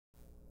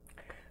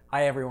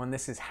Hi everyone,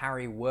 this is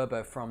Harry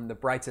Werber from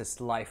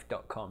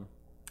thebrightestlife.com.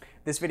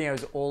 This video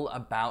is all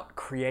about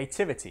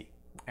creativity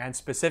and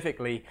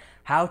specifically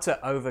how to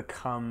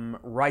overcome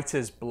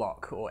writer's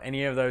block or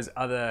any of those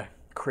other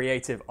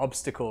creative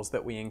obstacles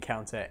that we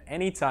encounter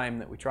anytime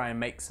that we try and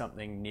make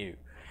something new.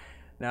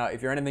 Now,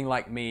 if you're anything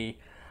like me,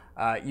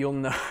 you'll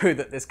know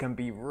that this can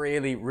be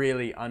really,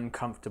 really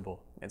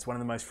uncomfortable. It's one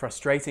of the most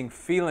frustrating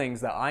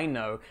feelings that I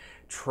know,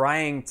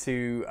 trying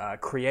to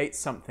create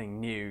something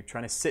new,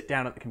 trying to sit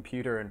down at the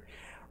computer and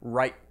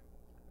write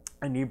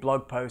a new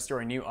blog post or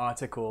a new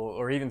article,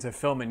 or even to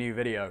film a new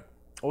video,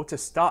 or to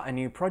start a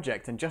new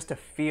project and just to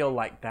feel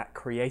like that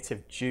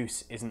creative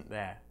juice isn't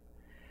there.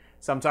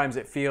 Sometimes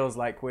it feels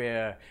like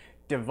we're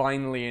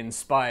divinely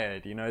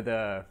inspired, you know,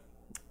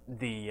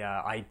 the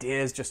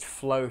ideas just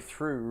flow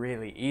through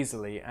really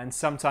easily, and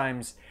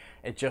sometimes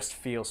it just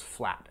feels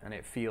flat and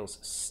it feels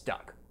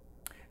stuck.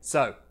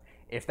 So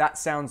if that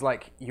sounds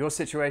like your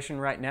situation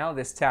right now,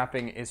 this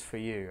tapping is for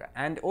you.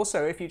 And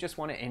also, if you just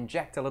want to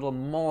inject a little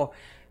more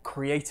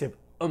creative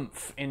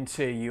oomph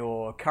into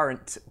your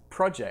current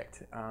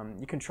project,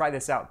 you can try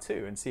this out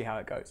too and see how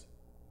it goes.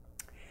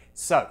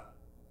 So,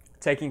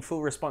 taking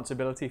full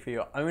responsibility for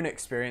your own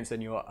experience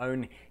and your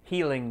own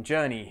healing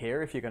journey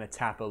here, if you're going to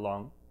tap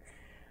along,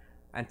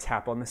 and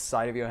tap on the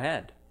side of your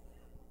hand.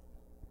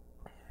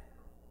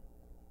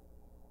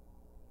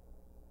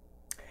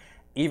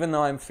 Even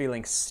though I'm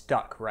feeling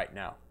stuck right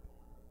now,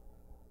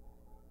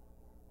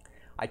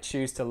 I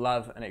choose to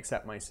love and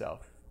accept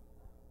myself.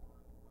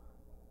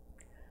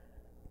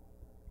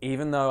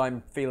 Even though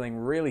I'm feeling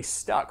really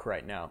stuck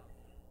right now,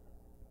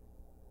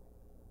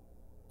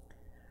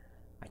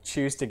 I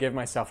choose to give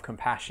myself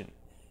compassion.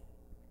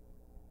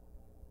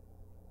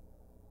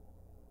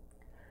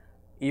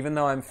 Even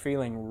though I'm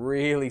feeling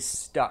really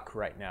stuck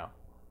right now,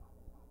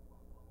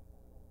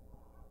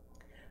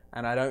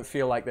 and I don't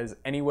feel like there's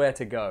anywhere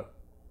to go,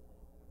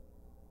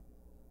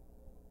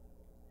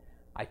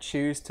 I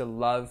choose to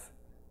love,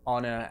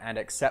 honor, and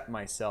accept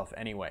myself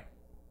anyway.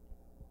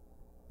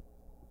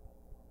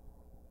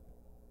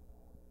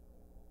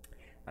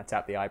 I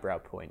tap the eyebrow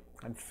point.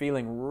 I'm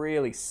feeling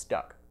really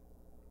stuck.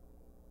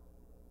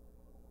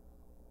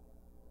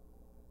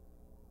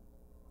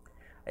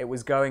 It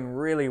was going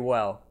really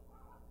well,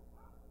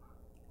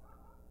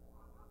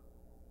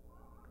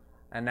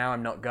 and now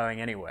I'm not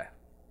going anywhere.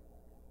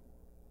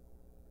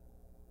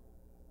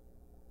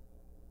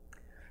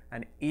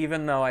 And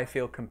even though I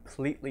feel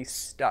completely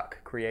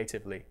stuck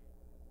creatively,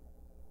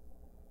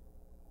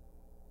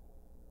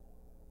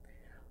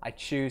 I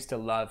choose to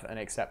love and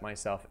accept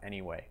myself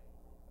anyway.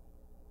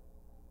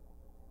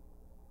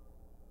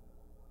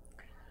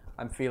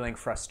 I'm feeling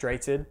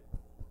frustrated.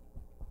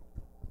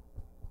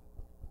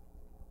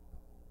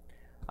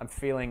 I'm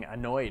feeling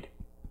annoyed.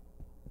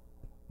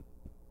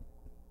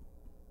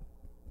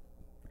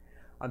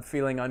 I'm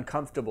feeling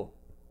uncomfortable.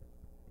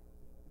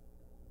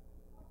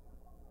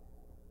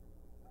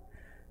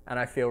 And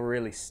I feel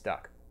really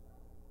stuck.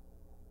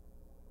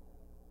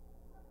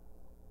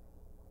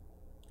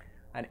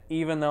 And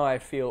even though I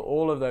feel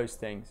all of those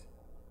things,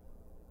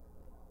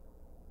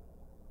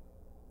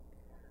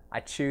 I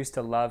choose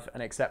to love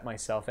and accept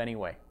myself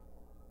anyway.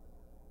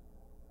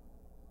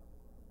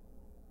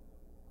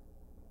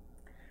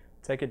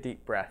 Take a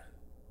deep breath.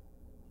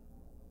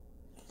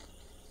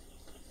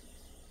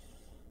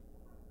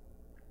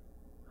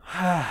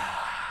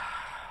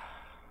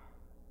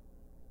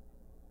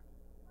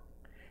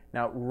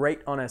 Now,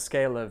 rate on a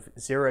scale of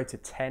 0 to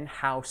 10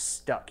 how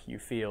stuck you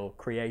feel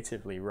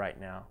creatively right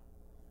now.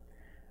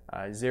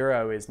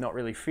 0 is not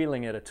really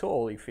feeling it at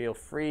all. You feel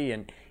free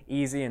and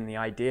easy and the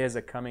ideas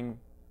are coming,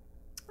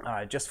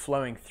 just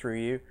flowing through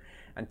you.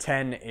 And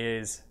 10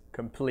 is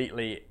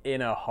completely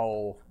in a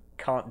hole,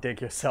 can't dig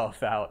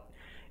yourself out,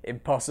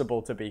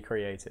 impossible to be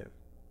creative.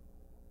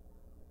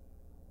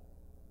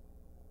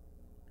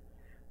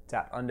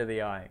 Tap under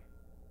the eye.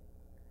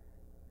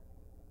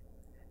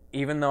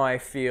 Even though I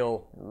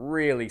feel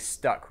really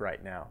stuck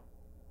right now.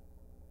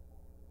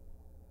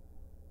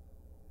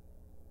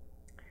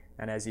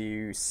 And as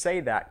you say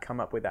that, come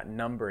up with that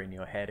number in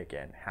your head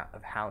again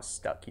of how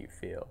stuck you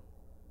feel.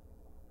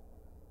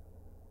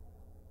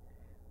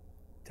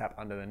 Tap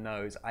under the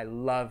nose. I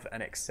love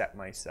and accept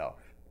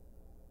myself.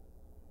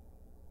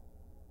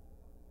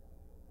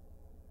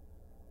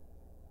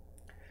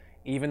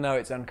 Even though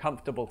it's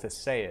uncomfortable to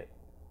say it.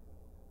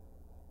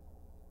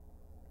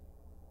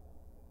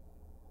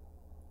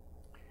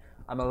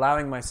 I'm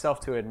allowing myself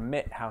to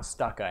admit how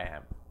stuck I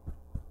am.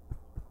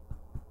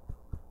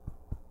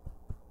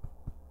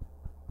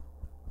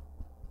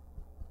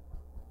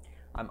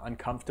 I'm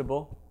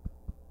uncomfortable.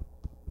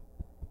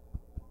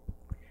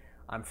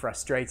 I'm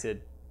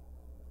frustrated.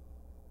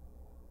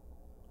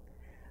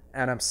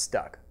 And I'm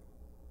stuck.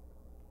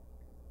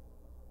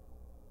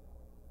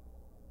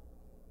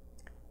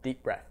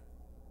 Deep breath.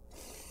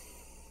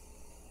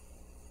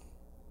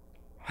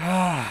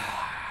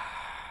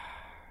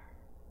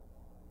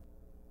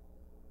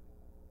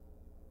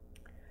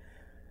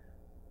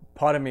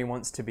 Part of me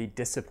wants to be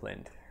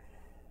disciplined.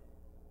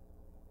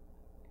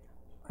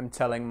 I'm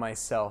telling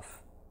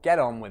myself, get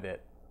on with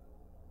it.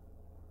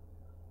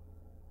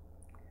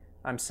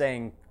 I'm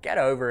saying, get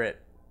over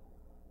it.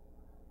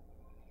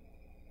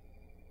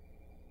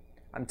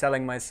 I'm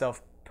telling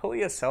myself, pull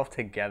yourself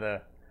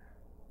together.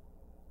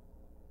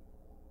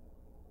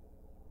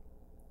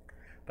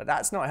 But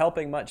that's not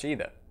helping much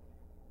either.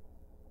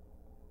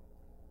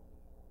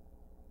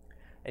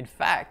 In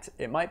fact,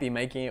 it might be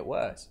making it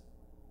worse.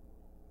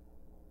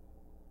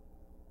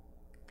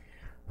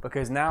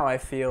 Because now I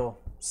feel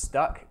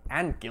stuck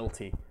and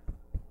guilty.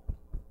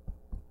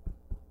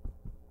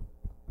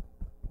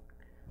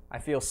 I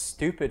feel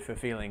stupid for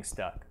feeling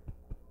stuck.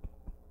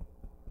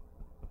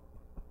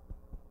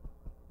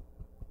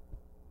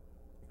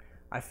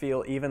 I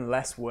feel even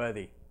less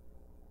worthy.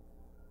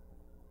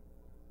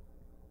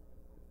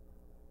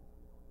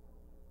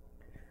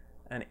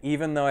 And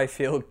even though I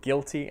feel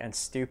guilty and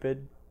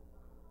stupid,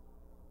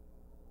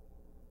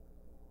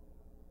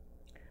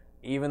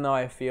 even though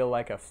I feel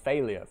like a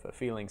failure for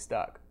feeling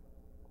stuck,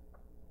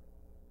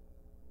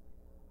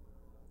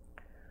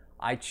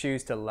 I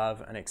choose to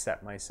love and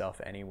accept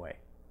myself anyway.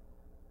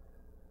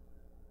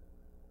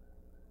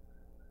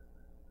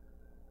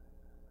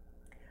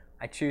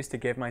 I choose to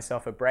give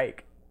myself a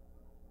break.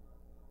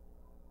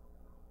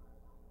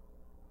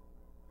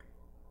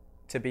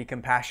 To be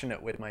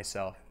compassionate with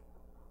myself.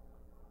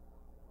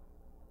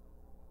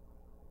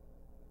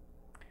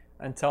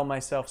 And tell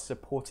myself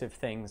supportive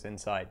things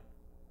inside.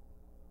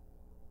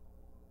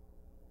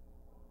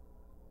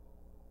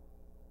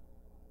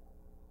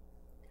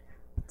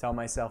 Tell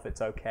myself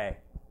it's okay.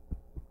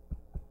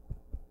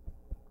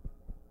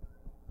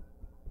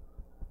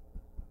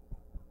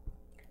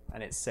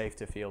 And it's safe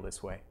to feel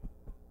this way.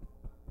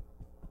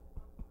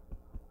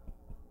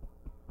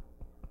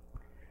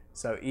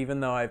 So even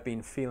though I've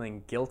been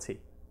feeling guilty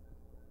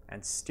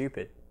and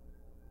stupid,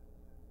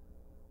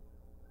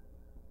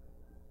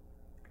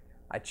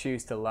 I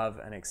choose to love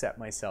and accept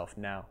myself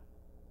now.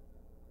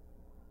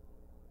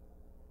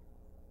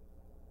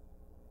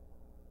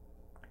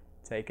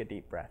 Take a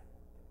deep breath.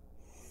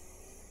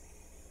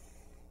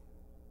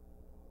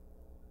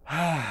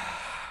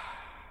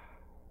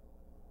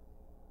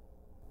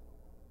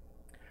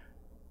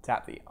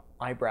 Tap the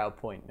eyebrow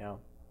point now.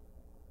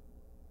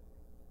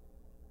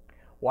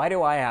 Why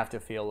do I have to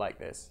feel like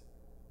this?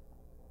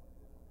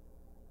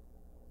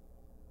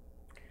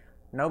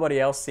 Nobody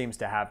else seems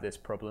to have this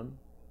problem.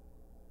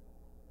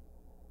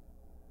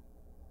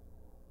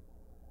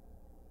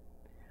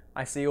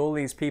 I see all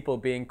these people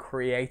being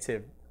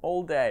creative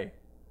all day.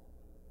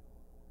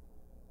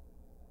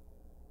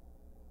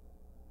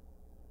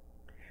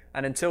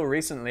 And until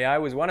recently, I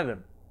was one of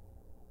them.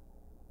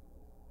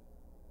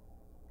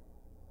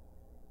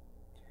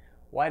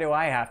 Why do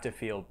I have to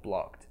feel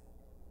blocked?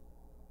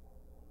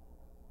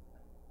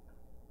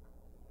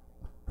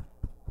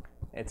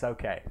 It's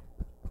okay.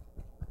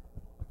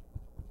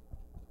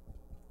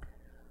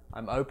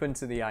 I'm open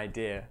to the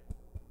idea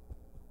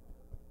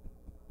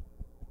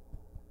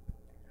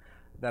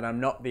that I'm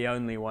not the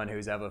only one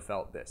who's ever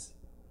felt this.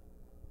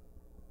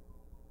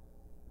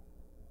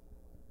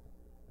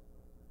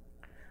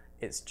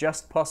 It's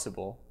just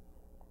possible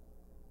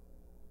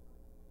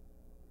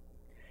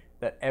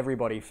that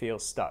everybody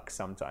feels stuck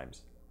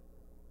sometimes.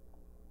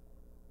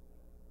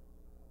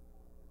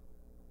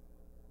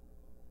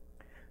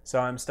 So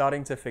I'm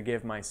starting to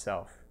forgive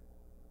myself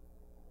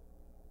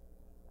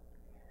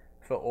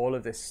for all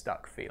of this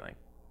stuck feeling.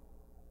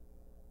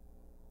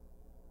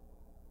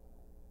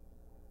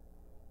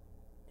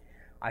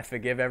 I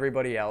forgive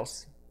everybody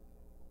else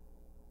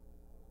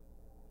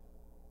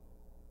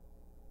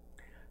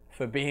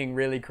for being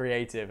really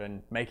creative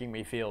and making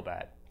me feel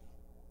bad.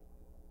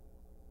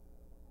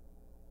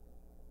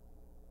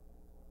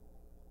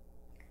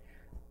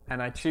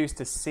 And I choose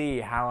to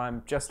see how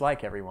I'm just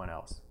like everyone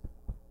else.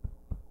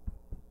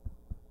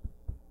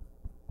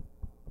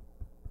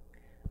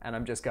 And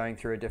I'm just going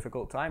through a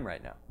difficult time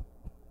right now.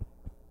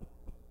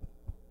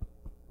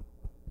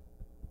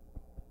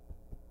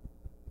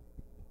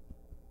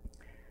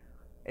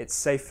 It's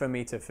safe for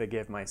me to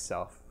forgive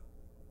myself.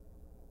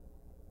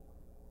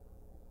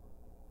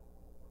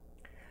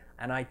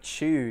 And I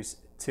choose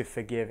to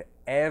forgive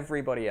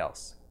everybody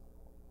else.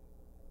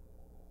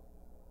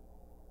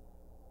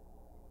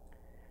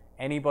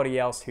 Anybody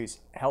else who's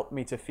helped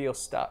me to feel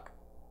stuck.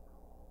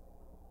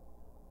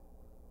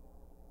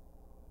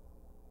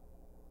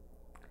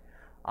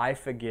 I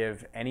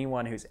forgive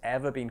anyone who's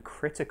ever been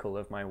critical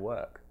of my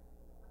work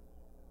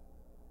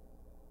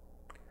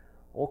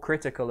or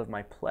critical of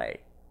my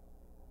play.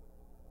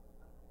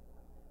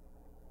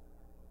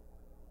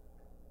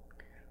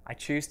 I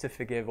choose to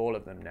forgive all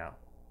of them now.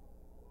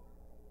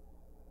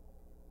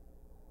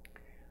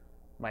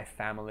 My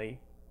family,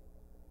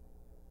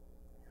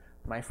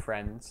 my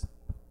friends,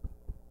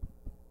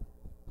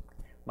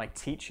 my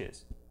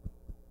teachers.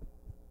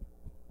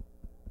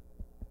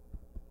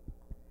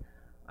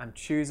 I'm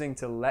choosing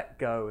to let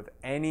go of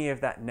any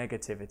of that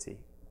negativity.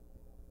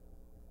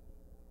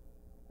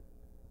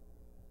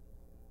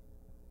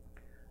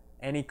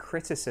 Any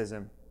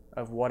criticism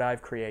of what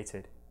I've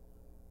created.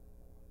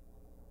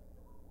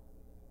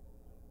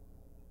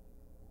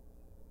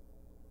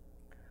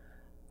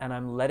 And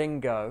I'm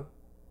letting go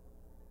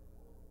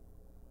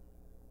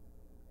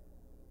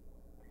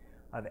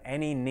of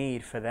any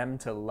need for them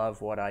to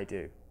love what I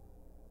do.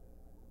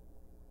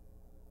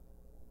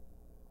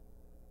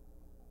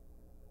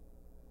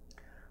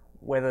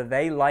 Whether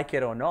they like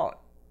it or not,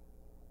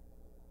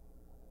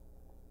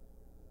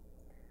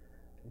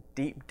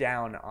 deep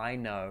down I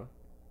know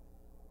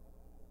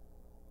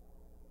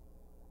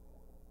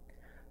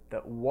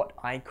that what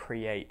I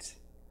create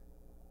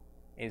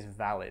is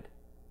valid.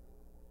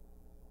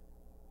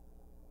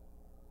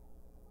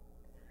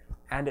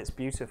 And it's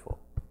beautiful.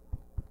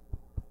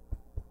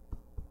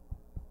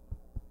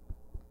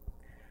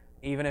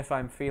 Even if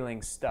I'm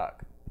feeling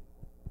stuck.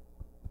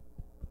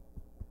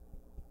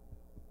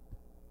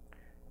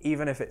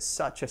 Even if it's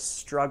such a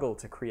struggle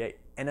to create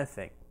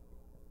anything.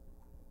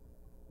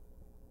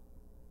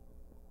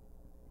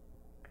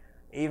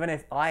 Even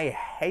if I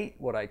hate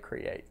what I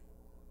create.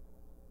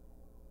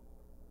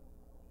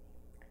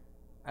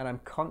 And I'm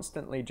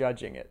constantly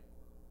judging it.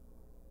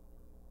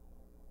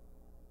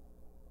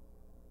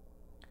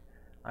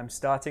 I'm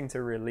starting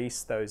to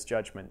release those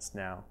judgments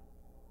now.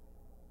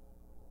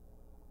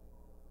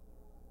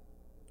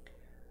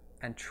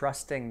 And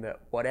trusting that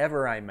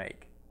whatever I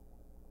make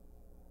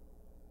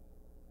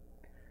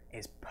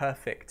is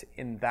perfect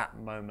in that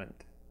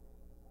moment.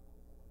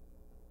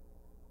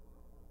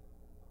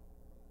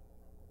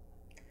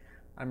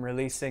 I'm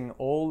releasing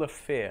all the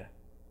fear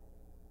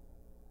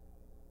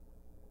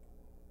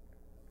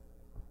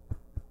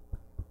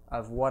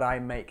of what I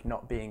make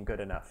not being good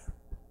enough.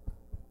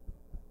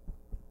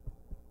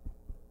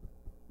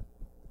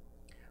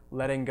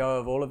 Letting go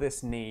of all of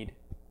this need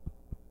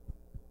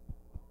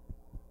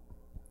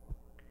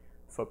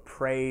for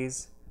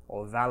praise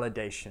or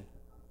validation.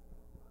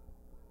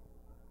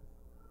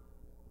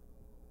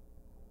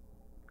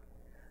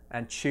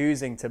 And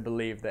choosing to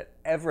believe that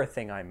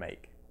everything I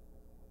make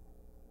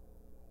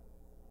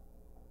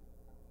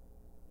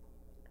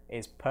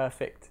is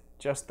perfect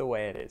just the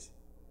way it is.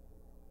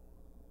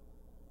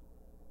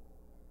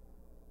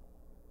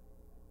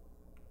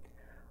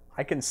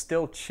 I can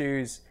still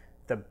choose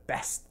the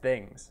best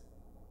things.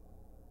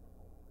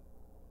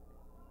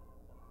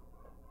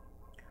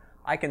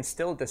 I can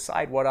still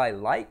decide what I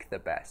like the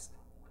best.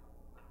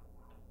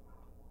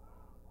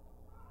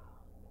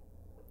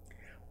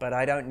 But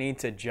I don't need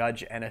to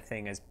judge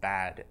anything as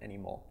bad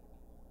anymore.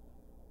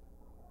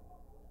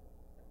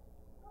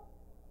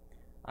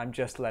 I'm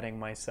just letting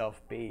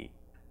myself be.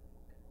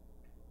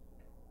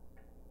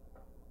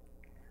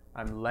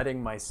 I'm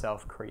letting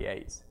myself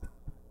create.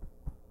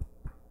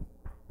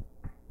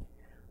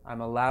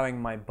 I'm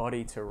allowing my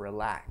body to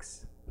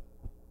relax.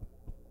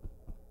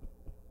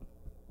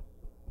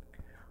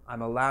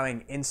 I'm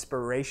allowing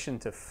inspiration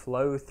to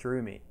flow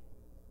through me.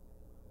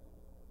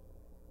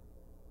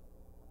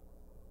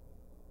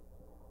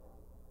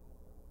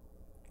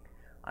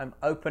 I'm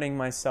opening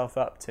myself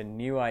up to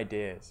new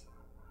ideas.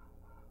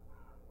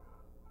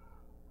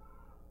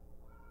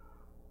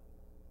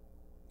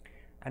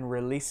 And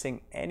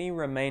releasing any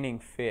remaining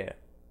fear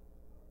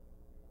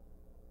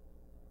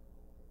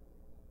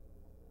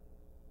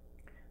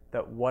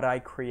that what I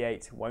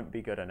create won't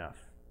be good enough.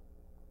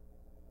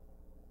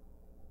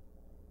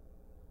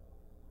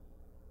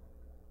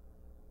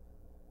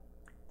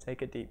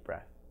 Take a deep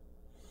breath.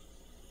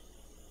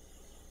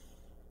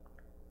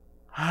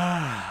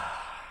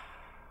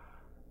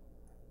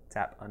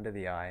 Tap under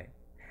the eye.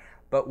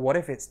 But what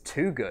if it's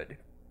too good?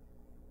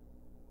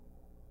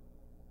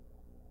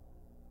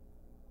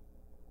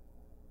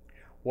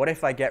 What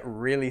if I get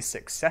really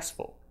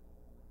successful?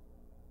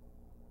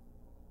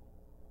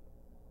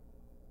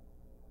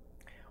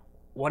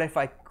 What if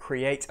I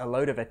create a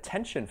load of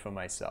attention for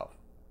myself?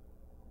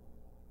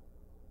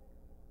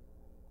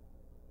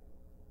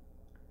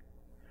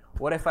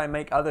 What if I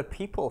make other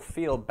people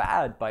feel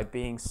bad by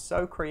being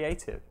so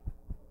creative?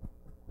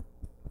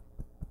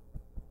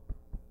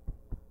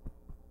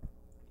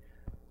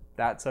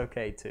 That's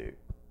okay too.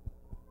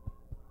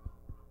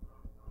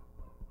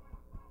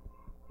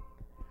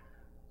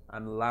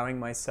 I'm allowing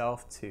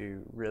myself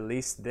to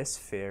release this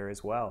fear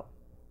as well.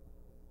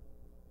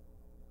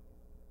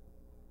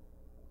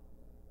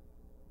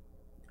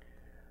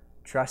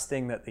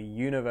 Trusting that the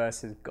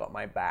universe has got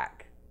my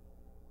back.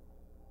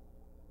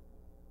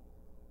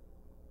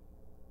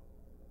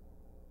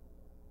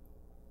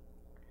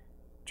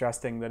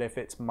 Trusting that if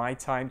it's my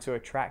time to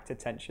attract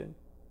attention,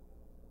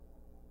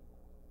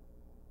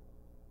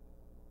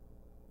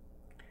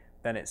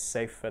 then it's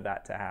safe for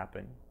that to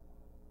happen.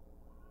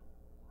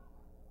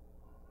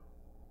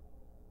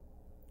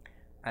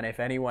 And if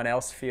anyone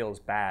else feels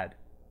bad,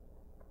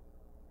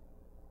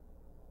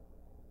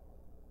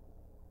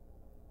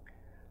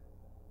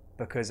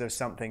 because of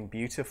something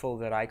beautiful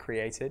that I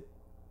created,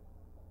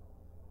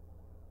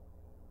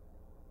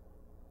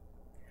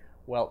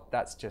 well,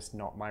 that's just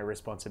not my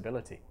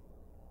responsibility.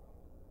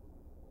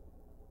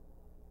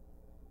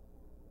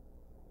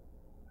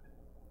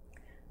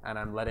 And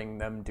I'm letting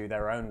them do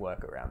their own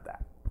work around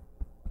that.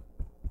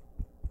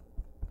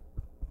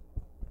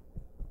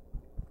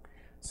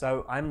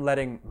 So I'm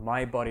letting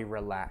my body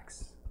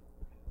relax.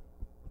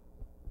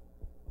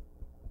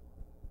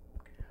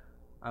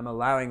 I'm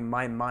allowing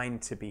my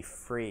mind to be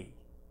free.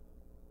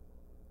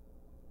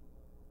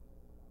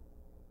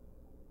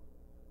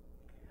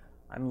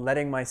 I'm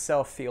letting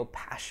myself feel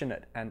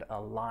passionate and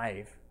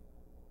alive.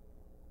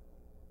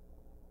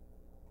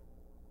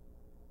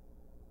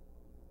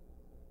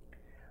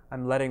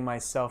 I'm letting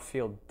myself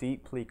feel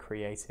deeply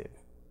creative.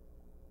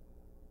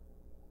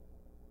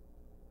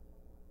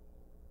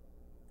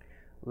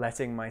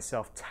 Letting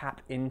myself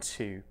tap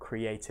into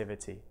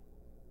creativity.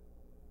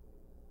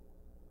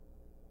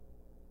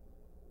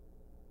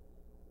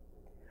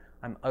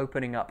 I'm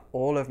opening up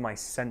all of my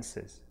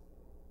senses.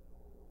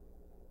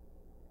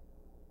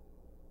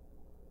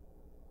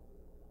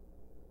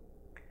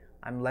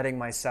 I'm letting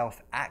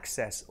myself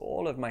access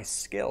all of my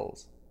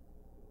skills.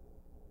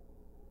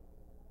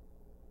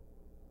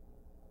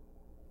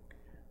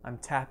 I'm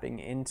tapping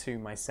into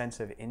my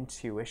sense of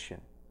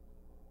intuition.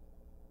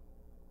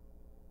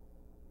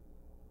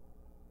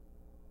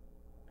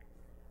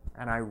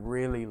 And I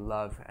really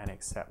love and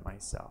accept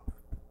myself.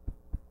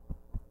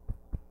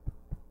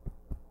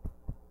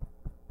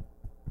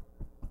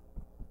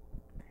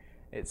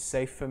 It's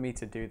safe for me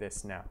to do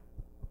this now.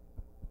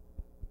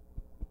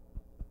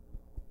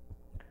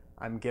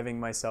 I'm giving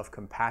myself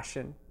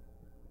compassion.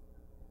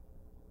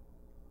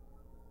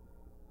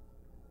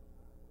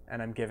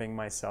 And I'm giving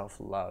myself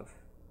love.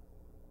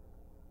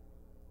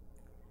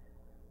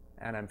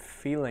 And I'm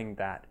feeling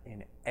that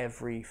in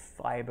every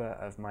fiber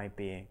of my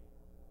being.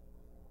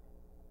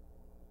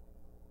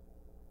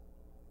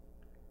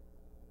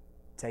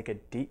 Take a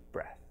deep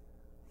breath.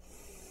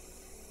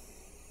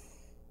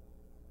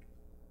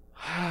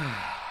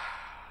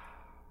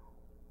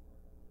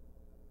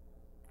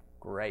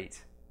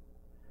 Great.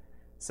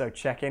 So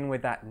check in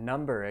with that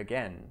number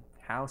again.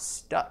 How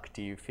stuck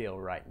do you feel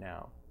right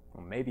now?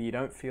 Or maybe you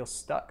don't feel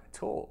stuck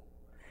at all.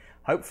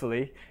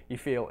 Hopefully you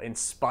feel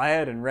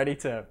inspired and ready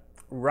to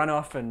run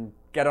off and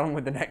get on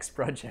with the next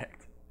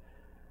project.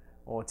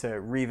 Or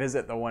to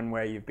revisit the one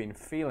where you've been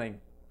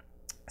feeling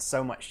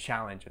so much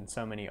challenge and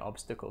so many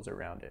obstacles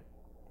around it.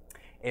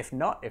 If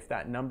not, if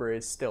that number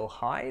is still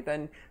high,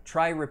 then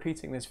try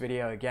repeating this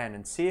video again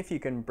and see if you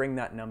can bring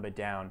that number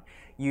down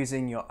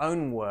using your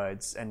own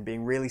words and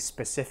being really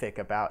specific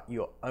about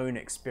your own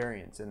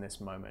experience in this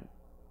moment.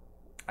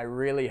 I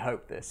really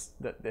hope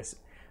that this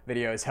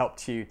video has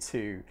helped you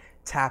to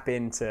tap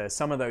into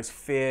some of those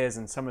fears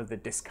and some of the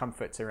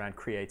discomforts around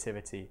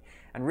creativity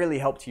and really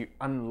helped you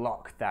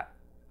unlock that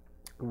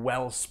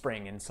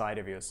wellspring inside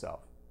of yourself.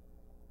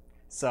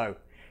 So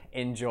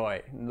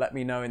enjoy. Let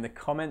me know in the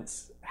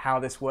comments how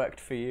this worked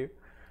for you.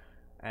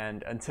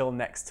 And until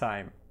next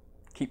time,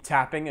 keep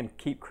tapping and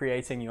keep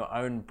creating your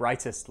own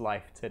brightest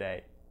life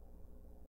today.